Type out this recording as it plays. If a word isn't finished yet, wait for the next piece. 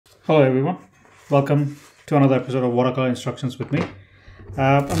Hello everyone, welcome to another episode of Watercolor Instructions with me.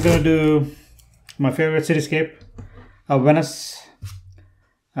 I'm going to do my favorite cityscape, Venice.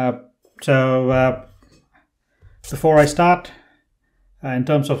 Before I start, in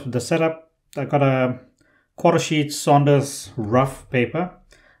terms of the setup, I got a quarter sheet Saunders rough paper.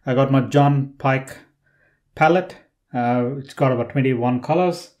 I got my John Pike palette. It's got about 21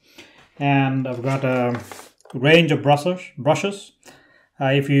 colors, and I've got a range of brushes.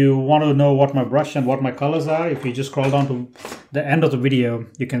 If you want to know what my brush and what my colors are, if you just scroll down to the end of the video,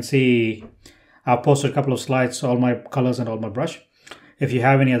 you can see I've posted a couple of slides, all my colors and all my brush. If you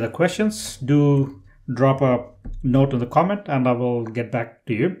have any other questions, do drop a note in the comment and I will get back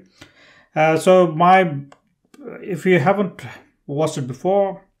to you. If you haven't watched it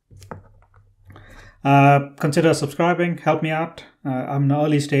before, consider subscribing, help me out. I'm in an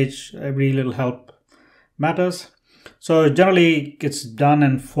early stage, every little help matters. So generally it's done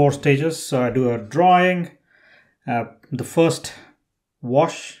in 4 stages. So I do a drawing, the first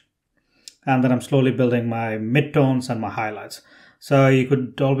wash, and then I'm slowly building my midtones and my highlights. So you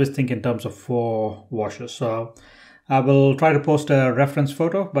could always think in terms of 4 washes. So I will try to post a reference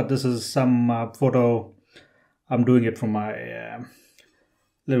photo, but this is some photo. I'm doing it from my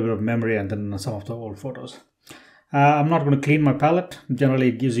little bit of memory and then some of the old photos. I'm not going to clean my palette. Generally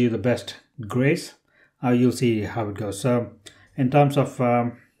it gives you the best grace. You'll see how it goes. So in terms of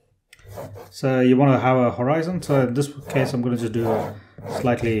so you want to have a horizon, so in this case I'm going to just do a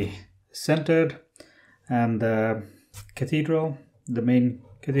slightly centered and the cathedral, the main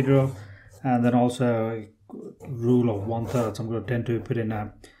cathedral, and then also rule of 1/3. So I'm going to tend to put in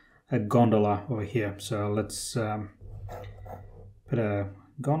a gondola over here. So let's put a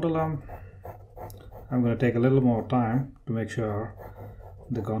gondola. I'm going to take a little more time to make sure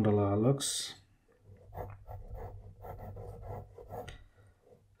the gondola looks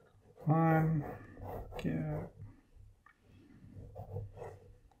fine.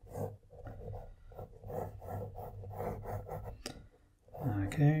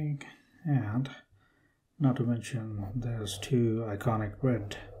 Okay, and not to mention there's 2 iconic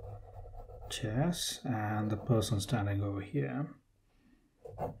red chairs and the person standing over here.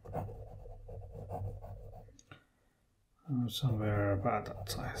 Somewhere about that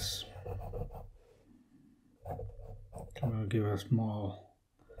size. I'm going to give a small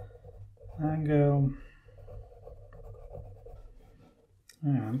angle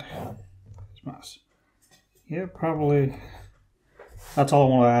and smash. Yeah, probably that's all I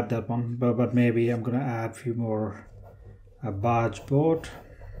want to add that one, but maybe I'm going to add a few more barge board.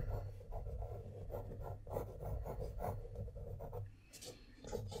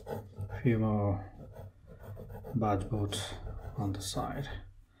 A few more barge boards on the side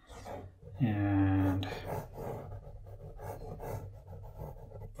and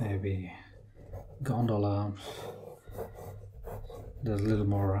maybe gondola. There's a little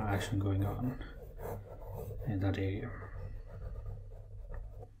more action going on in that area.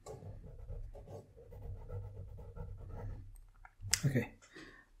 Okay,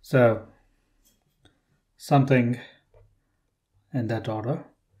 so something in that order.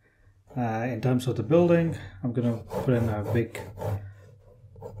 In terms of the building, I'm going to put in a big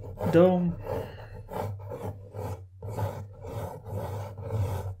dome.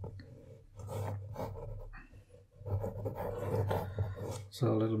 So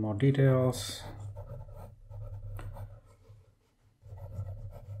a little more details.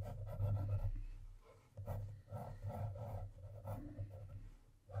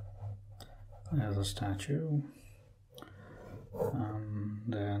 There's a statue.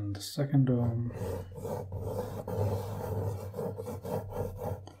 Then the second dome.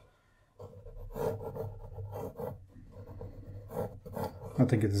 I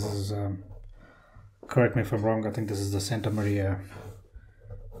think this is, correct me if I'm wrong, I think this is the Santa Maria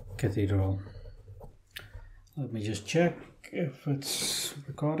Cathedral. Let me just check if it's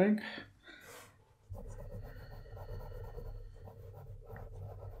recording.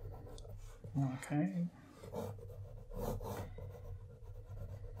 Okay.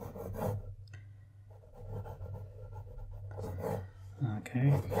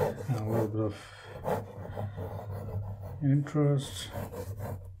 Okay, a little bit of interest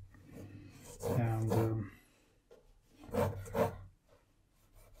and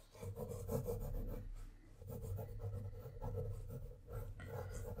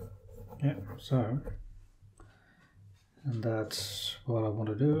yeah, so and that's what I want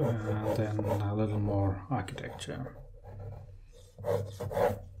to do, and then a little more architecture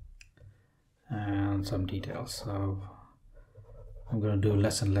and some details. So I'm going to do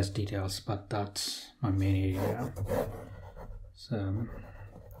less and less details, but that's my main area. So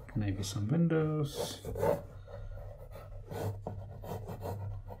maybe some windows.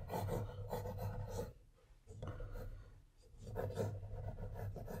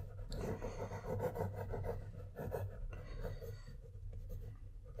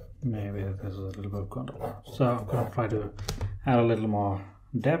 Maybe there's a little bit of contour. So I'm going to try to add a little more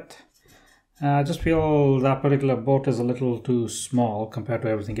depth. I just feel that particular boat is a little too small compared to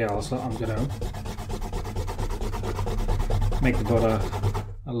everything else, so I'm going to make the boat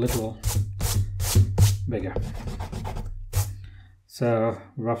a little bigger. So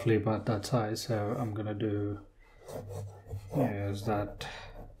roughly about that size. So I'm going to do, is that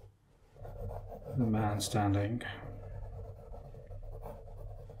the man standing.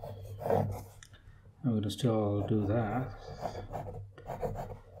 I'm going to still do that.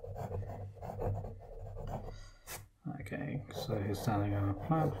 Okay, so he's standing on a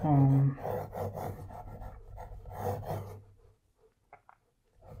platform.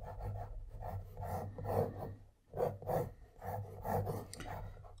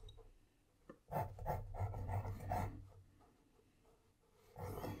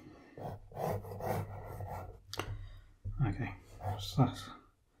 Okay,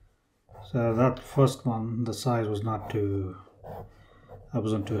 so that first one, the size was not too, I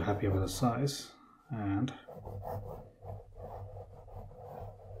wasn't too happy with the size, and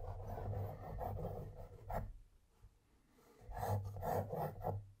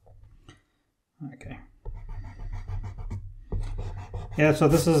okay. Yeah, so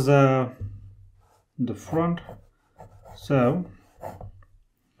this is the front. So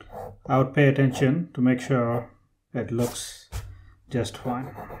I would pay attention to make sure it looks just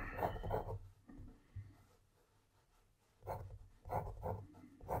fine.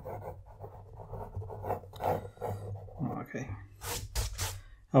 Okay.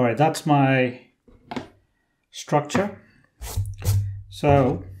 All right, that's my structure.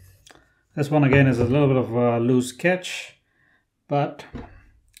 So this one again is a little bit of a loose sketch, but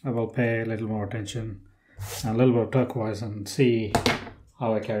I will pay a little more attention and a little bit of turquoise and see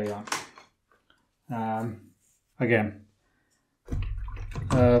how I carry on. Again,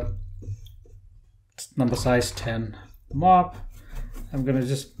 number size 10 mop. I'm going to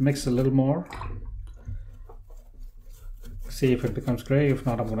just mix a little more, see if it becomes gray. If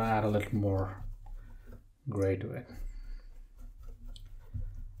not, I'm going to add a little more gray to it.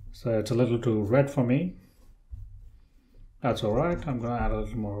 So it's a little too red for me. That's all right. I'm going to add a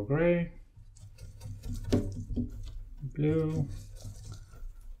little more gray, blue.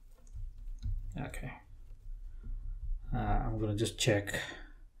 Okay. I'm going to just check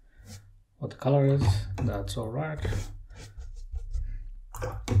what the color is. That's all right.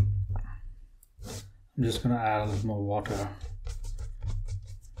 I'm just going to add a little more water.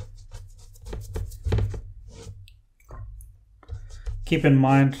 Keep in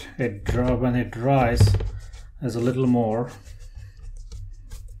mind, when it dries, there's a little more.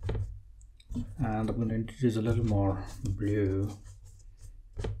 And I'm going to introduce a little more blue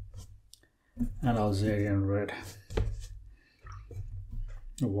and Algerian red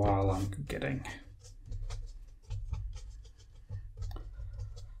while I'm getting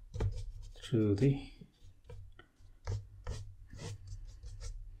through the.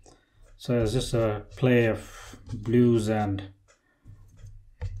 So it's just a play of blues and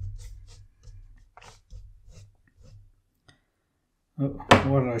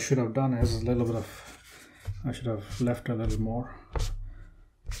what I should have done is a little bit of, I should have left a little more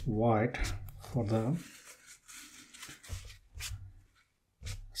white for the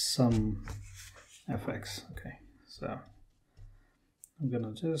some effects. Okay, so I'm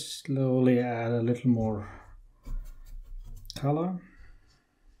gonna just slowly add a little more color,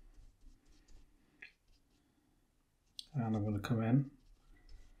 and I'm gonna come in.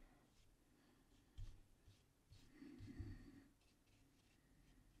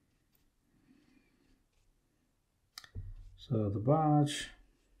 So the barge.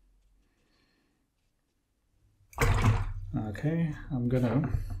 Okay, I'm gonna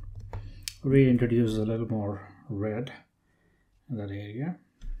reintroduce a little more red in that area.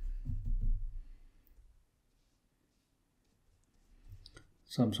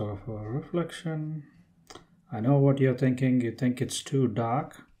 Some sort of a reflection. I know what you're thinking. You think it's too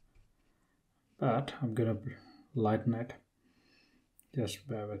dark, but I'm gonna lighten it. Just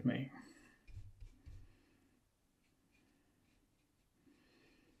bear with me.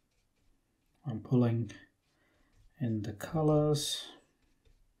 I'm pulling in the colors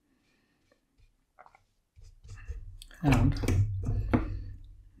and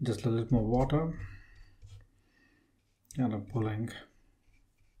just a little more water, and I'm pulling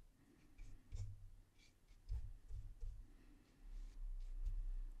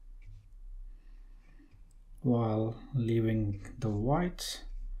while leaving the whites.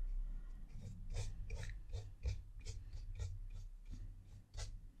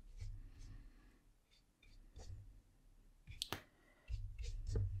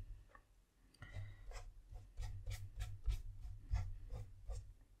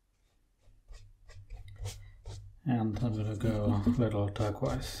 And I'm going to go a little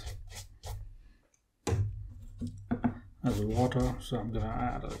turquoise as water, so I'm going to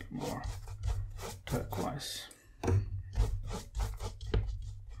add a little more turquoise.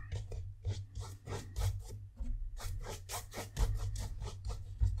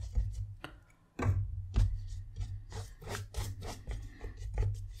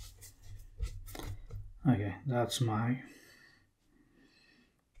 Okay, that's my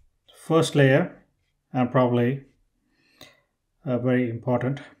first layer, and probably a very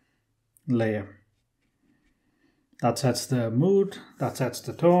important layer. That sets the mood, that sets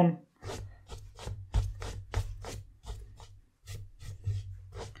the tone.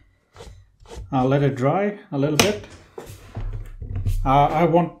 I'll let it dry a little bit. I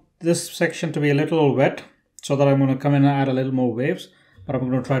want this section to be a little wet, so that I'm going to come in and add a little more waves, but I'm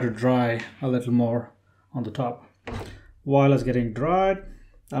going to try to dry a little more on the top. While it's getting dried,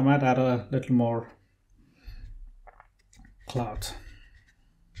 I might add a little more clouds.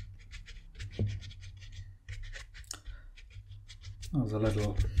 There's a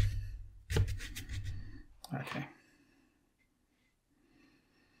little, okay.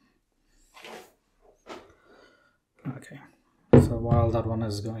 Okay, so while that one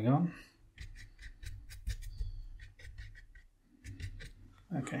is going on,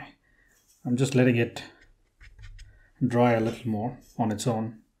 okay, I'm just letting it dry a little more on its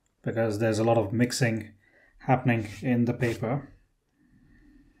own, because there's a lot of mixing happening in the paper,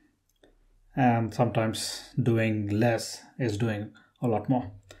 and sometimes doing less is doing a lot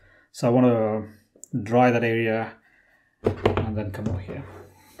more. So I want to dry that area and then come over here.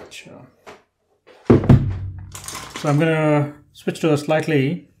 Sure. So I'm going to switch to a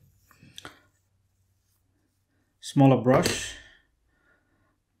slightly smaller brush.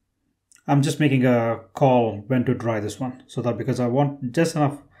 I'm just making a call when to dry this one, so that because I want just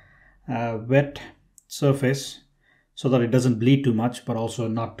enough wet surface so that it doesn't bleed too much, but also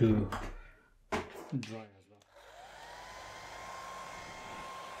not too dry as well.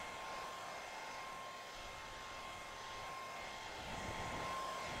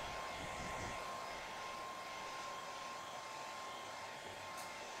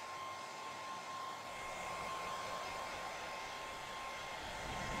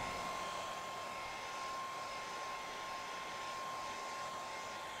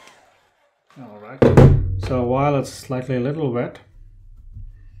 Alright, so while it's slightly a little wet,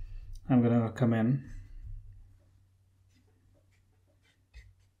 I'm going to come in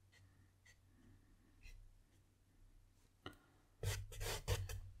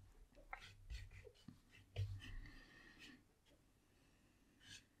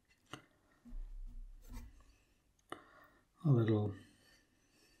a little.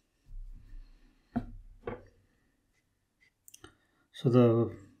 So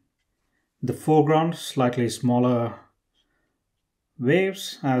the foreground, slightly smaller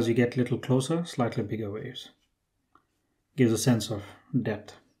waves. As you get a little closer, slightly bigger waves. Gives a sense of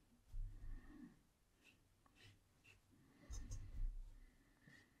depth.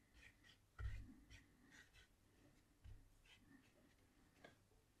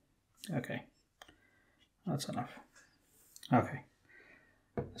 Okay, that's enough. Okay,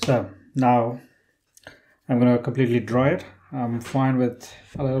 so now I'm going to completely dry it. I'm fine with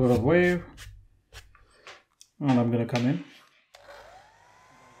a little bit of wave, and I'm going to come in.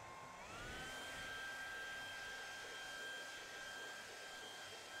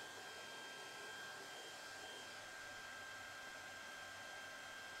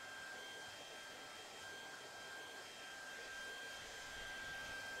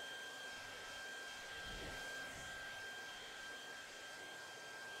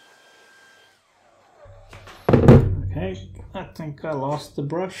 Okay, I think I lost the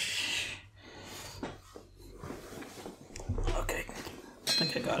brush. Okay, I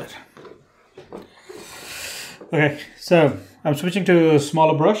think I got it. Okay, so I'm switching to a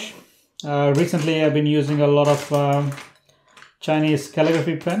smaller brush. Recently I've been using a lot of Chinese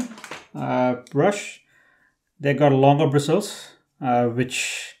calligraphy pen brush. They got longer bristles,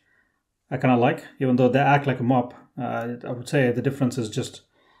 which I kind of like, even though they act like a mop. I would say the difference is just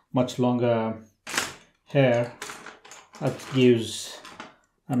much longer hair. That gives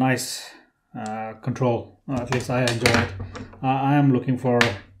a nice control. At least I enjoy it. I am looking for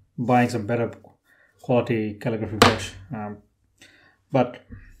buying some better quality calligraphy brush. But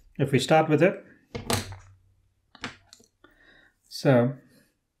if we start with it, So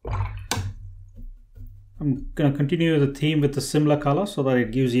I'm going to continue the theme with the similar color so that it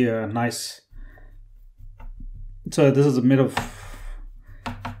gives you a nice. So this is a bit of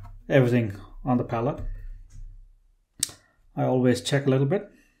everything on the palette. I always check a little bit.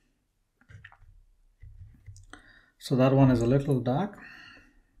 So that one is a little dark.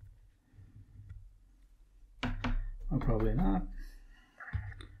 Or probably not.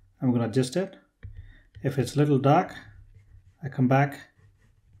 I'm going to adjust it. If it's a little dark, I come back,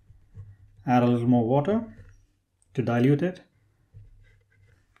 add a little more water to dilute it.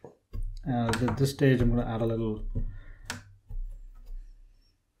 And at this stage, I'm going to add a little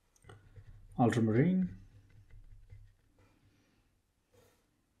ultramarine.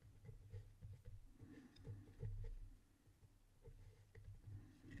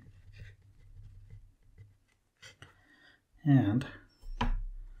 And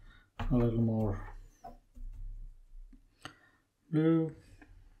a little more blue.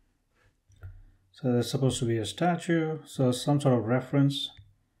 So there's supposed to be a statue, so some sort of reference.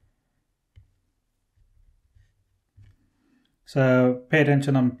 So pay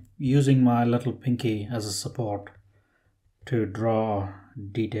attention, I'm using my little pinky as a support to draw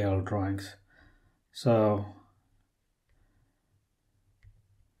detailed drawings. So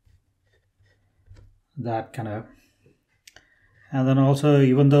that kind of. And then also,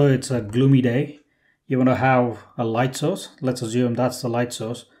 even though it's a gloomy day, you want to have a light source. Let's assume that's the light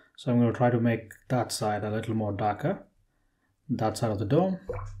source. So I'm going to try to make that side a little more darker, that side of the dome,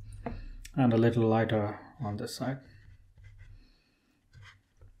 and a little lighter on this side.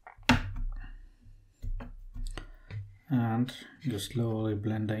 And just slowly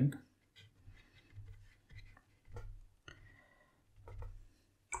blending.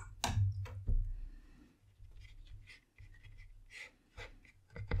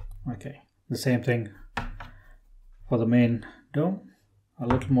 Okay, the same thing for the main dome, a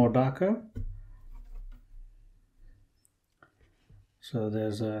little more darker. So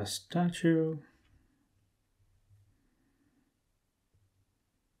there's a statue.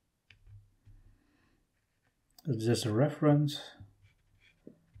 It's just a reference.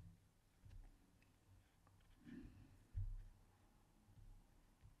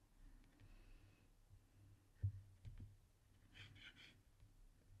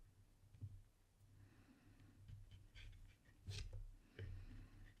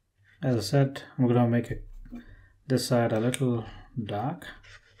 As I said, I'm going to make this side a little dark,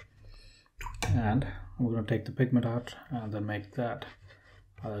 and I'm going to take the pigment out and then make that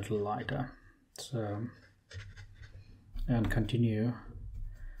a little lighter. So, and continue,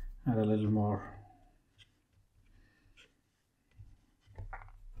 add a little more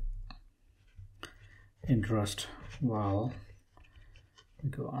interest while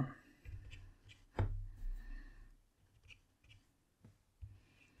we go on.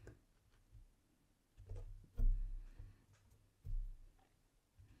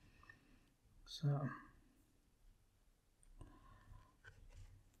 So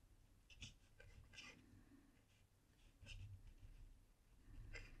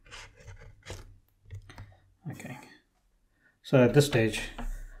okay, so at this stage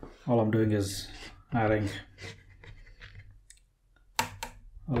all I'm doing is adding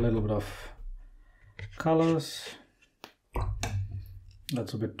a little bit of colors.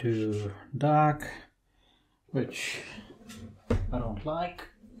 That's a bit too dark, which I don't like.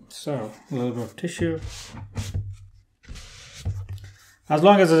 So a little bit of tissue. As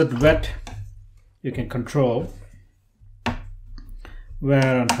long as it's wet, you can control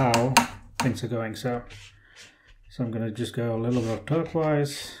where and how things are going. So I'm going to just go a little bit of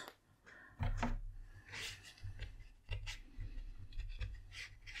turquoise.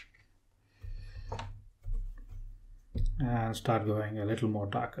 And start going a little more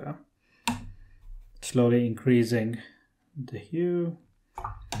darker. Slowly increasing the hue.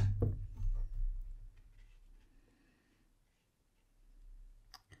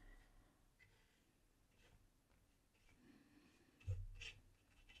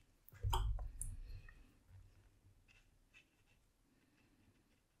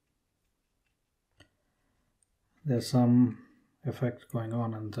 There's some effect going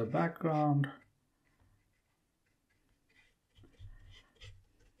on in the background.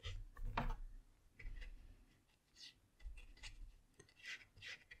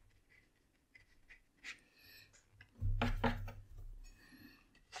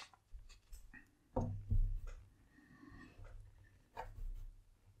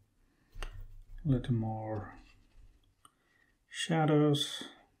 A little more shadows.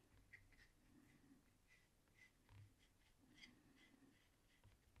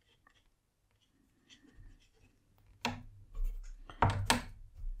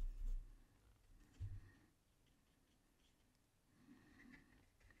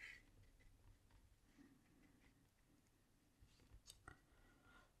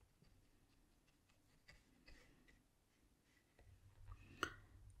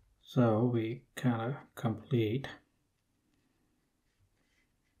 So we kind of complete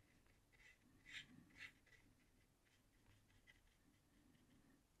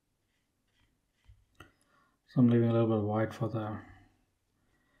so I'm leaving a little bit white for the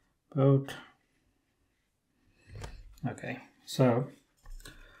boat. Okay, so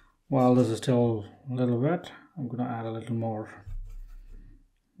while this is still a little wet, I'm going to add a little more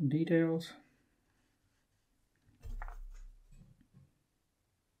details.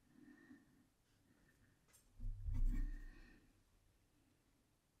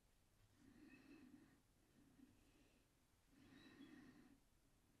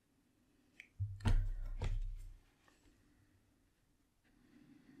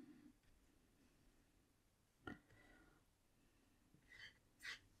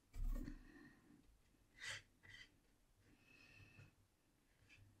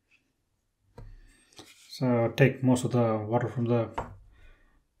 So take most of the water from the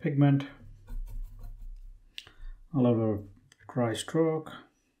pigment, a little dry stroke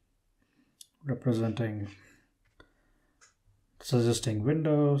representing suggesting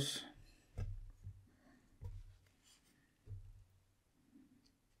windows.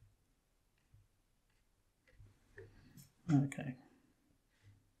 Okay,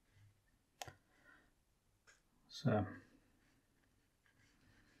 so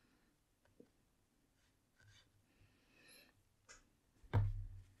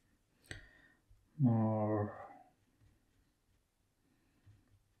more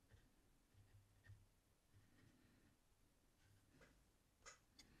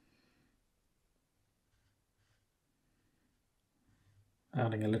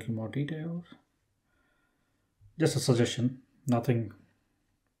adding a little more details. Just a suggestion, nothing.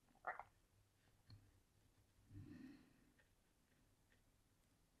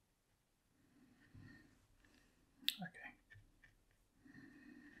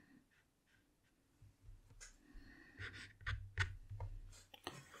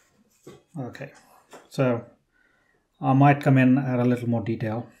 Okay, so I might come in add a little more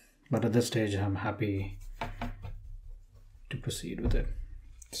detail, but at this stage I'm happy to proceed with it.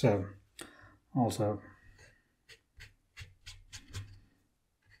 So also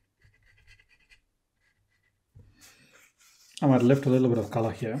I might lift a little bit of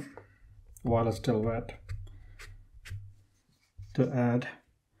color here while it's still wet to add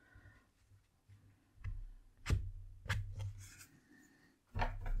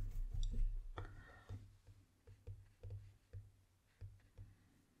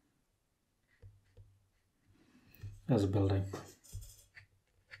as a building.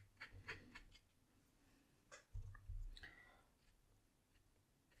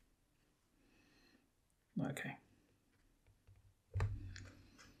 Okay.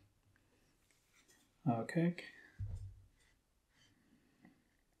 Okay.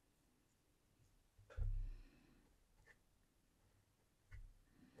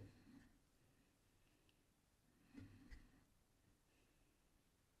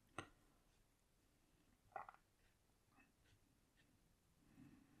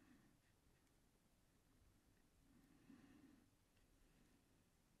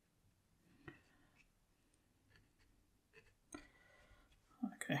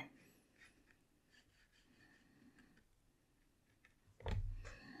 Okay.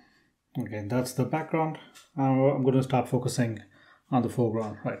 Okay, that's the background. I'm going to start focusing on the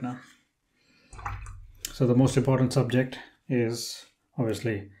foreground right now. So the most important subject is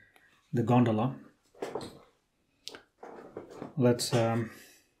obviously the gondola. Let's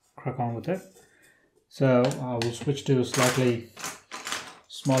crack on with it. So I will switch to a slightly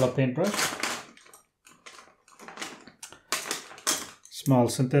smaller paintbrush, small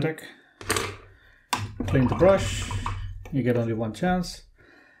synthetic. Clean the brush. You get only one chance.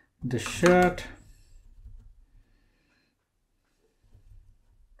 The shirt.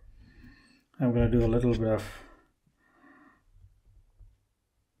 I'm going to do a little bit of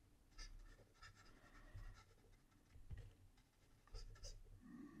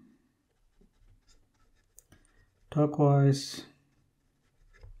turquoise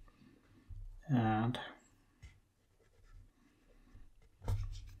and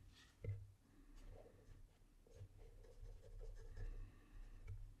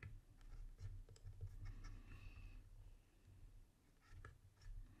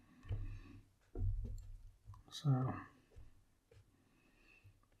so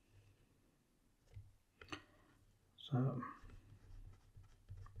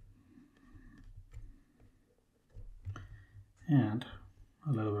and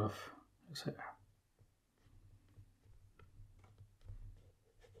a little bit of this here.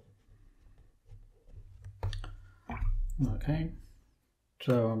 Okay,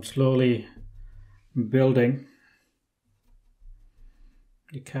 So I'm slowly building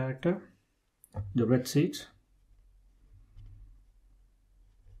the character, the red seats.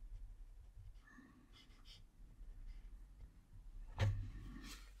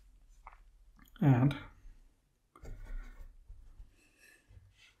 And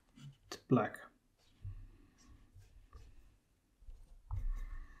it's black.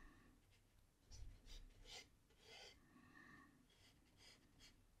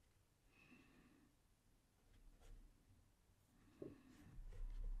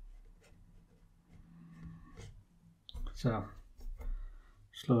 So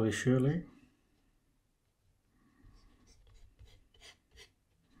slowly, surely.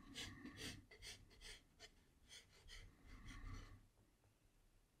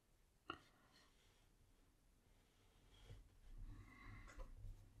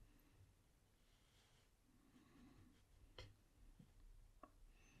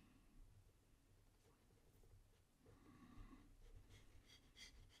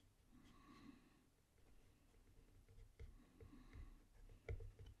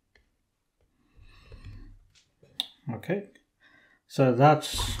 Okay, so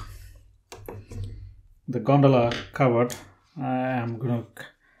that's the gondola covered. I am going to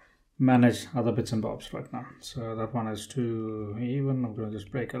manage other bits and bobs right now. So that one is too even. I'm going to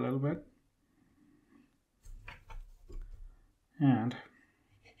just break a little bit. And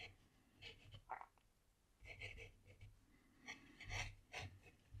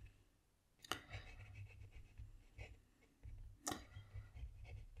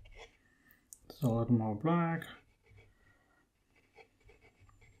so a little more black.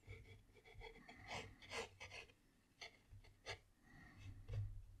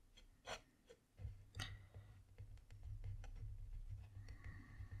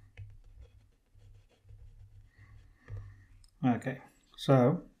 Okay,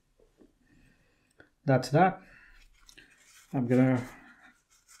 so that's that. I'm gonna,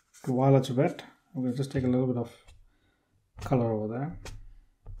 while it's wet, I'm gonna just take a little bit of color over there,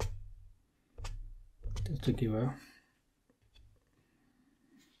 just to give a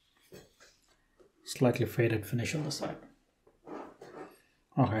slightly faded finish on the side.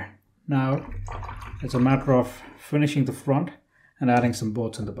 Okay, now it's a matter of finishing the front and adding some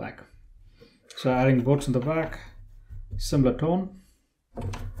boats in the back. So adding boats in the back, similar tone.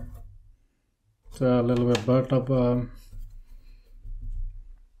 So a little bit burnt up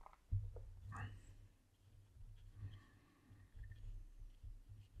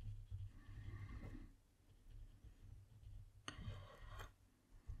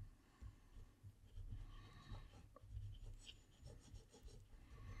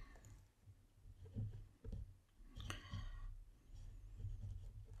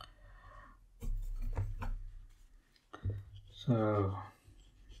so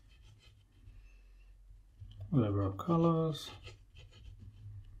a little bit of colors.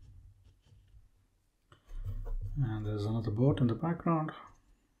 And there's another boat in the background.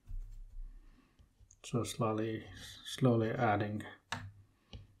 So slowly adding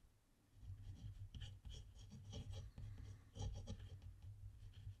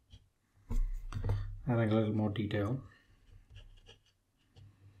a little more detail.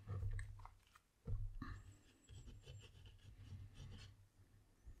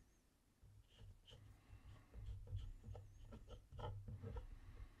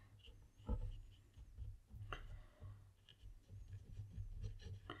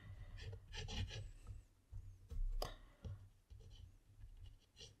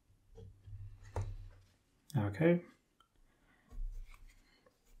 Okay,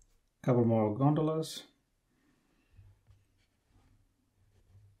 couple more gondolas.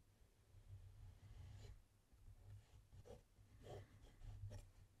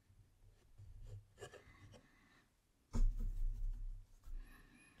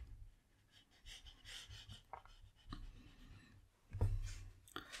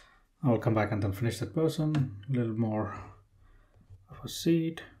 I'll come back and then finish that person. A little more of a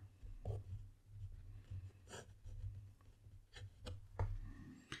seat.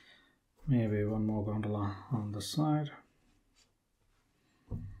 Maybe one more gondola on the side.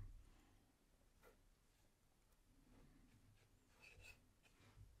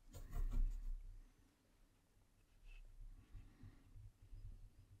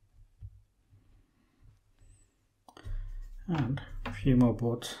 And a few more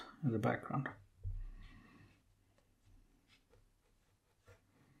boats in the background.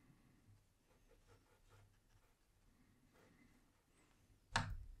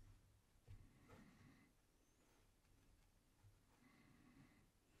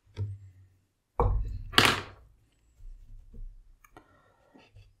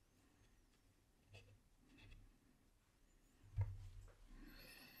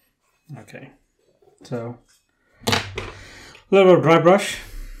 Okay, so a little bit of dry brush.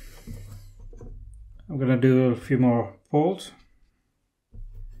 I'm gonna do a few more folds.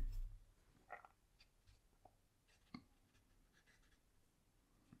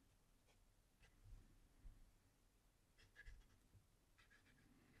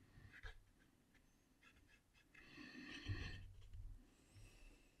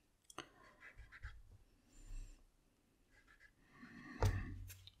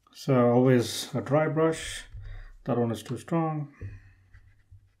 So always a dry brush. That one is too strong.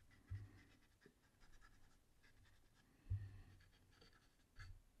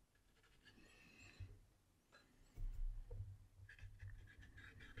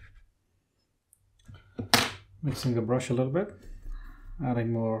 Mixing the brush a little bit,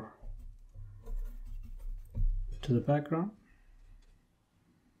 adding more to the background.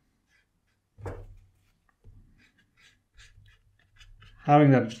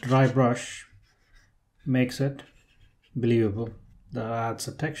 Having that dry brush makes it believable. That adds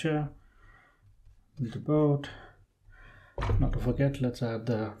a texture. The boat. Not to forget, let's add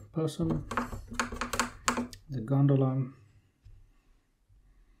the person, the gondola.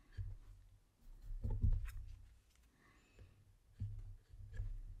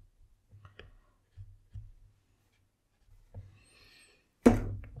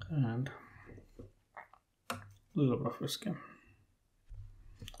 And a little bit of whiskey.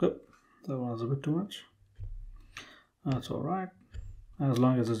 Oh, that was a bit too much. That's all right. As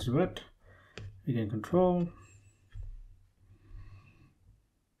long as it's wet, we can control.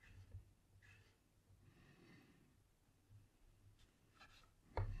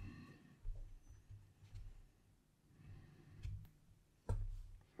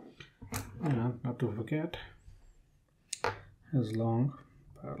 And not to forget his long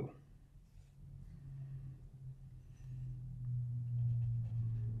paddle.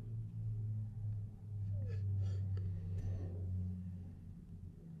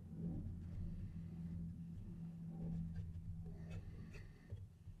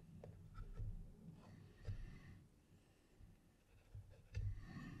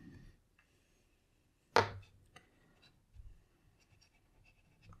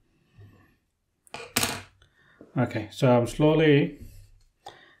 Okay, so I'm slowly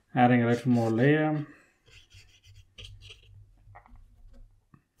adding a little more layer.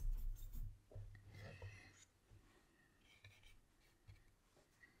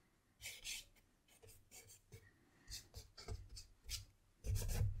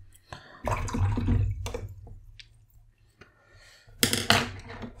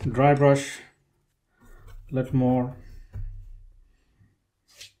 Dry brush, a little more.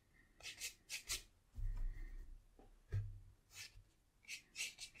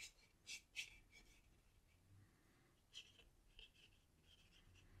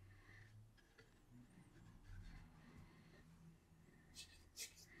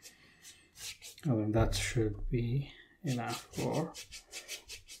 I think that should be enough for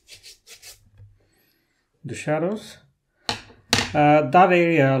the shadows. That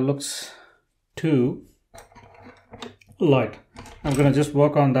area looks too light. I'm gonna just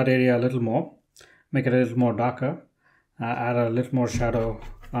work on that area a little more, make it a little more darker, add a little more shadow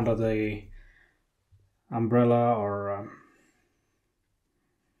under the umbrella or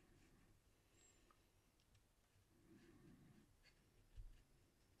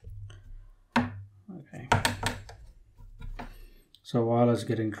okay. So while it's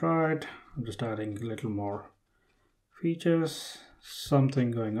getting dried, I'm just adding a little more features,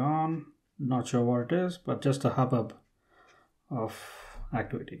 something going on, not sure what it is, but just a hubbub of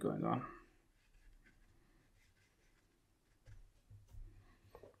activity going on.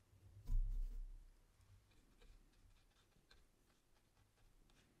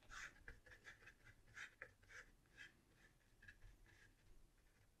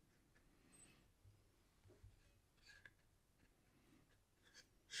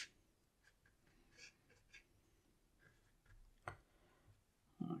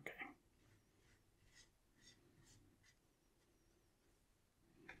 Okay.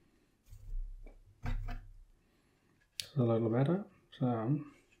 So a little better. So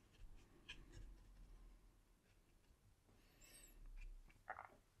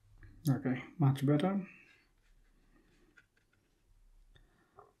okay, much better.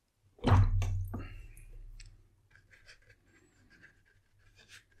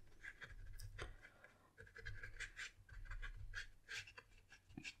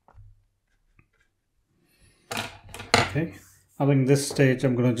 Okay, I think this stage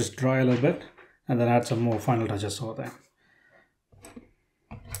I'm going to just dry a little bit and then add some more final touches over there.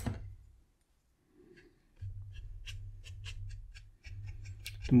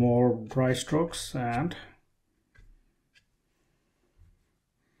 more dry strokes and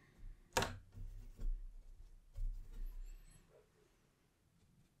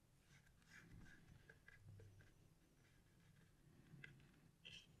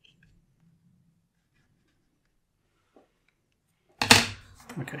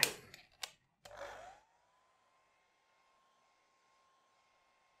okay.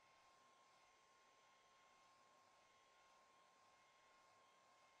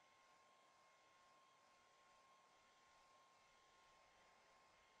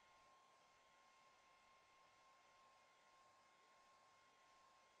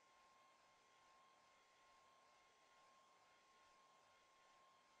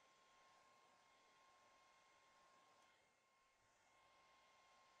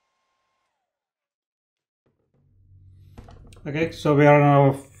 Okay, so we are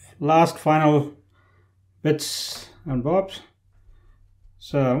on our last final bits and bobs.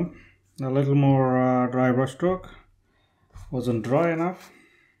 So a little more dry brush stroke, wasn't dry enough.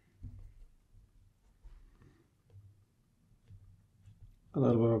 A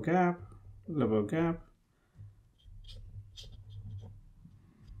little bit of gap, a little bit of gap.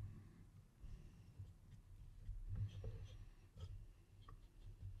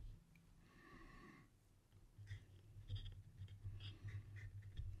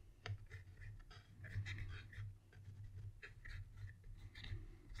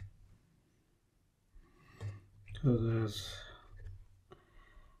 So there's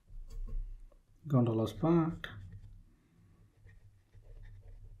gondola's part.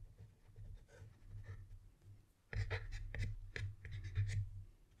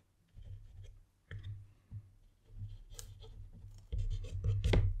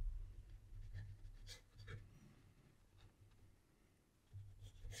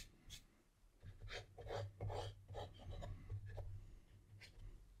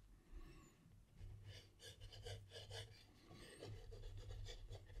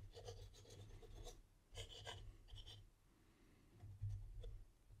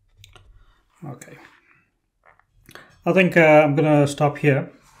 Okay, I think I'm gonna stop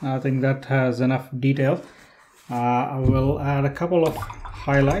here. I think that has enough detail. I will add a couple of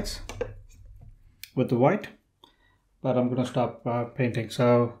highlights with the white, but I'm gonna stop painting.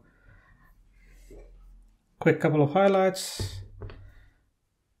 So quick couple of highlights,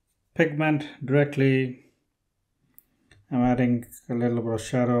 pigment directly. I'm adding a little bit of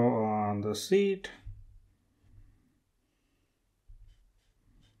shadow on the seat.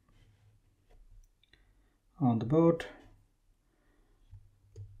 On the boat.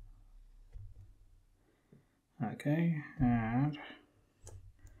 Okay, and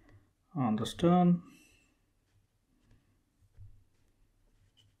on the stern.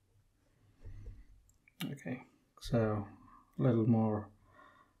 Okay, so a little more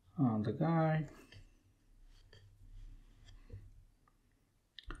on the guy.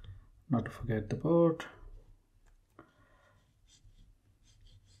 Not to forget the boat.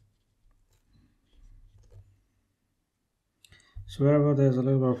 So wherever there's a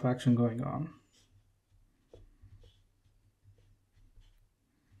little bit of action going on.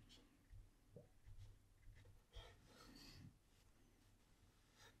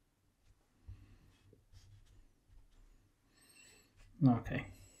 Okay.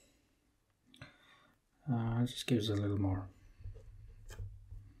 It just gives a little more.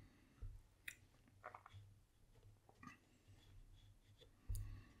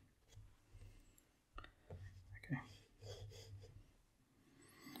 Okay.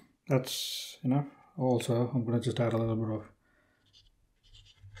 That's enough. Also, I'm going to just add a little bit of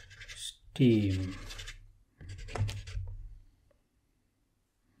steam.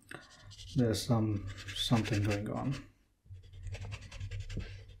 There's something going on.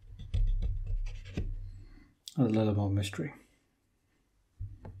 A little more mystery.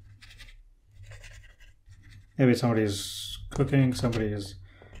 Maybe somebody is cooking, somebody is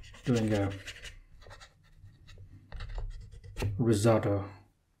doing a risotto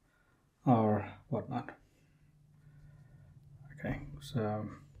or whatnot. Okay, so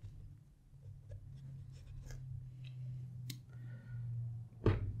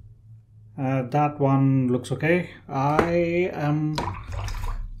that one looks okay. I am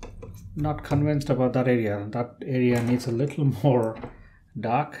not convinced about that area. That area needs a little more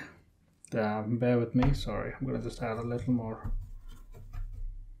dark. Bear with me. Sorry, I'm gonna just add a little more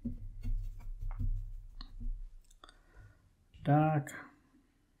dark.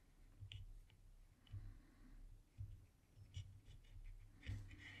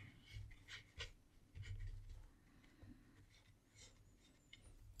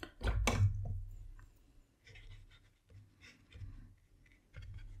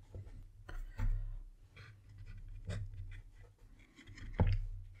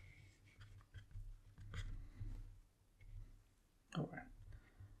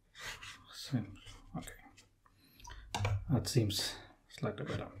 Okay, that seems slightly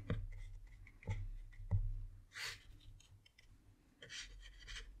better.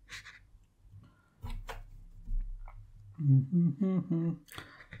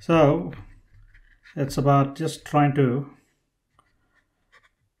 So it's about just trying to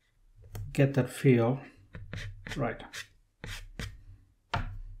get that feel right.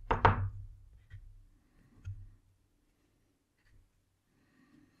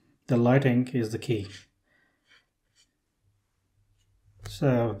 The lighting is the key.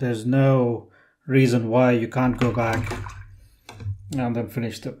 So there's no reason why you can't go back and then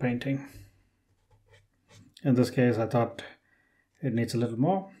finish the painting. In this case, I thought it needs a little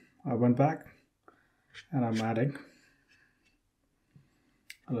more. I went back and I'm adding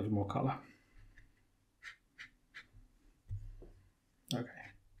a little more color. Okay.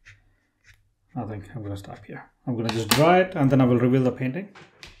 I think I'm going to stop here. I'm going to just dry it and then I will reveal the painting.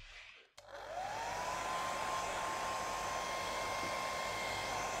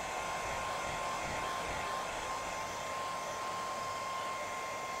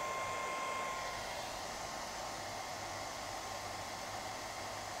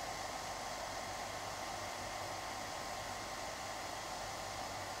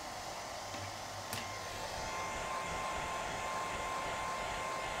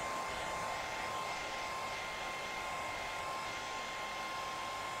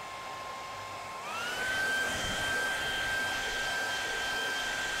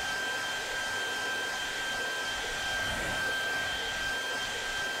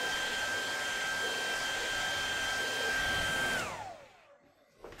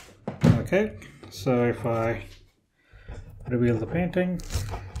 Okay, so if I reveal the painting,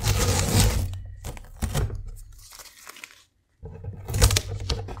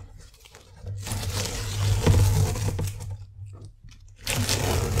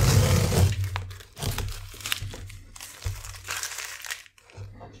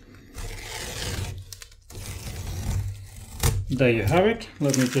 there you have it.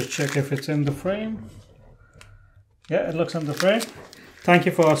 Let me just check if it's in the frame. Yeah, it looks in the frame. Thank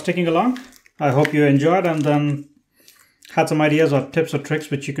you for sticking along. I hope you enjoyed and then had some ideas or tips or tricks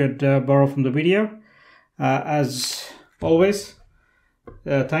which you could borrow from the video. As always,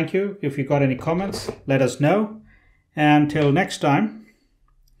 thank you. If you got any comments, let us know. And till next time,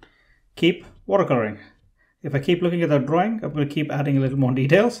 keep watercoloring. If I keep looking at that drawing, I'm going to keep adding a little more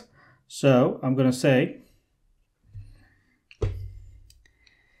details. So I'm going to say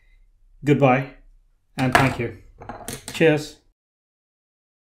goodbye and thank you. Cheers.